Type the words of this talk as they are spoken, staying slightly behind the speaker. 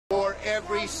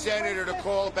every senator to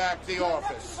call back the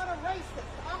office. You're nothing but a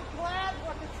racist. I'm glad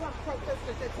what the Trump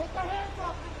protesters did. Take your hands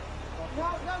off me. No,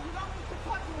 you don't need to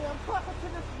talk to me. I'm talking to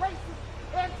this racist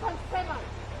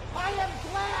anti-Semite. I am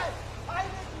glad. I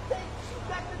didn't think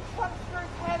that the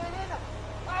Trumpsters had it in them.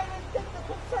 I didn't think the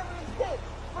conservatives did.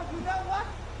 But you know what?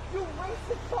 You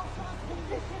racist socialists can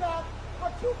dish it out,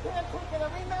 but you can't take it.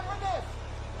 And remember this.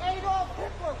 Adolf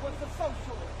Hitler was a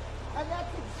socialist. And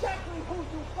that's exactly who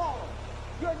you follow.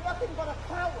 You're nothing but a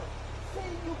coward.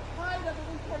 Seeing you hide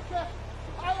underneath your desk.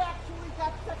 I actually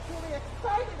got sexually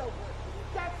excited over it.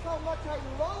 That's how much I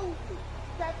loathe you.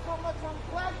 That's how much I'm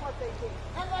glad what they did.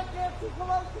 And like Nancy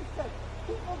Pelosi said,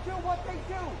 people do what they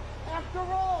do. After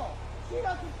all, she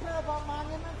doesn't care about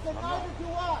monuments, and neither do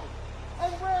I.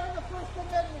 And where in the First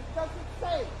Amendment does it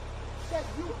say that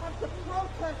you have to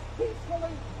protest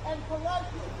peacefully and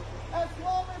politely? As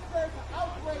long as there's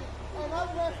outrage and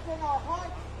unrest in our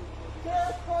hearts,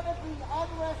 there's going to be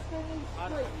unrest in these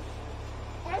streets.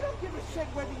 I don't give a shit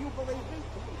whether you believe me.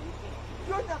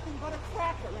 You're nothing but a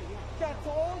cracker. That's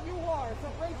all you are, is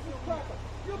a racist cracker.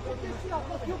 You can dish it up.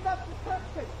 Look, you got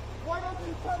protection. Why don't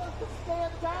you tell us to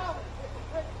stand down?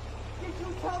 Did you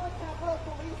tell the Capitol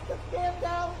Police to stand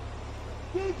down?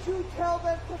 Did you tell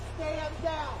them to stand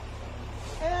down?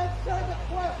 Answer the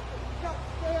question. No,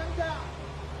 stand down.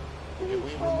 He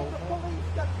told the police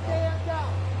to stand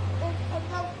down. In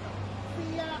Kenosha,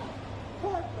 Seattle,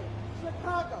 Portland,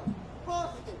 Chicago,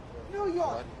 Boston, New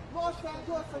York, Los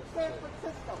Angeles, and San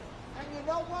Francisco. And you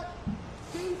know what?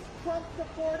 These Trump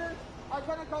supporters are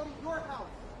going to go to your house.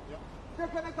 They're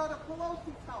going to go to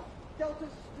Pelosi's house. They'll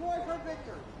destroy her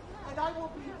vineyard. And I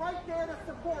will be right there to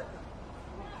support them.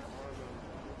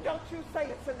 Don't you say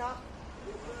it's enough.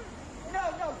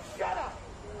 No, shut up.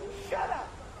 Shut up.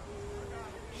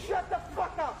 Shut the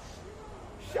fuck up.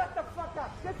 Shut the fuck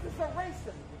up. This is a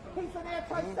racist. He's an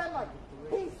anti-Semite.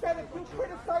 He said if you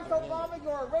criticize Obama,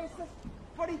 you're a racist,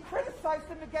 but he criticized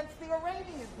him against the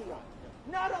Iranian deal.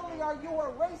 Not only are you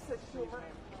a racist, Schumer,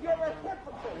 you're a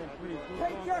hypocrite.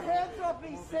 Take your hands off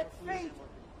me. 6 feet.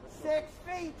 6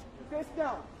 feet. There's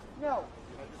no.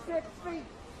 6 feet.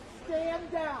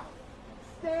 Stand down.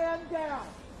 Stand down.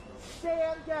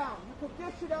 Stand down. You can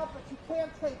dish it out, but you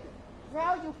can't take it.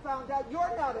 Now you found out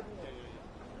you're not immune.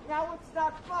 Now it's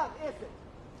not fun, is it?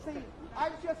 See,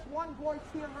 I'm just one voice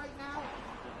here right now,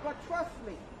 but trust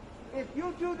me, if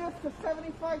you do this to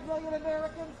 75 million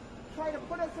Americans, try to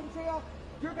put us in jail,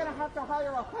 you're going to have to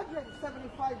hire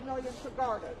 175 million to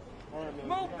guard it.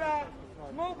 Move back.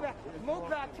 Move back. Move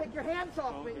back. Take your hands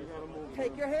off me.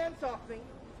 Take your hands off me.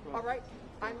 All right?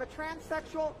 I'm a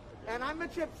transsexual and I'm a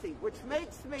gypsy, which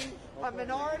makes me a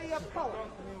minority of color.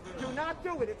 Do not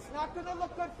do it. It's not going to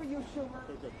look good for you, Schumer.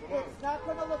 It's not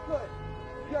going to look good.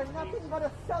 You're nothing but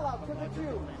a sellout to the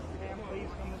Jews.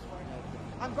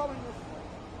 I'm going this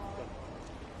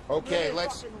way. Okay,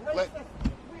 let's... We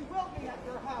will be at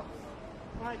your house.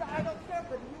 I don't care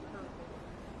for you.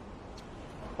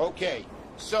 Okay,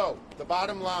 so the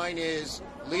bottom line is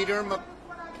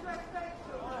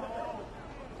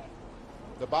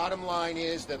the bottom line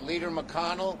is that Leader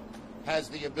McConnell has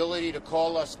the ability to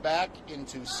call us back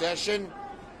into session,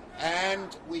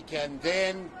 and we can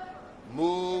then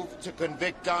move to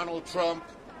convict Donald Trump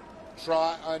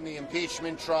on the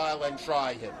impeachment trial and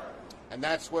try him. And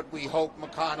that's what we hope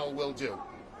McConnell will do.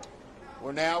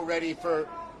 We're now ready for...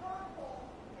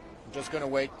 I'm just going to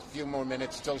wait a few more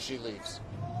minutes till she leaves.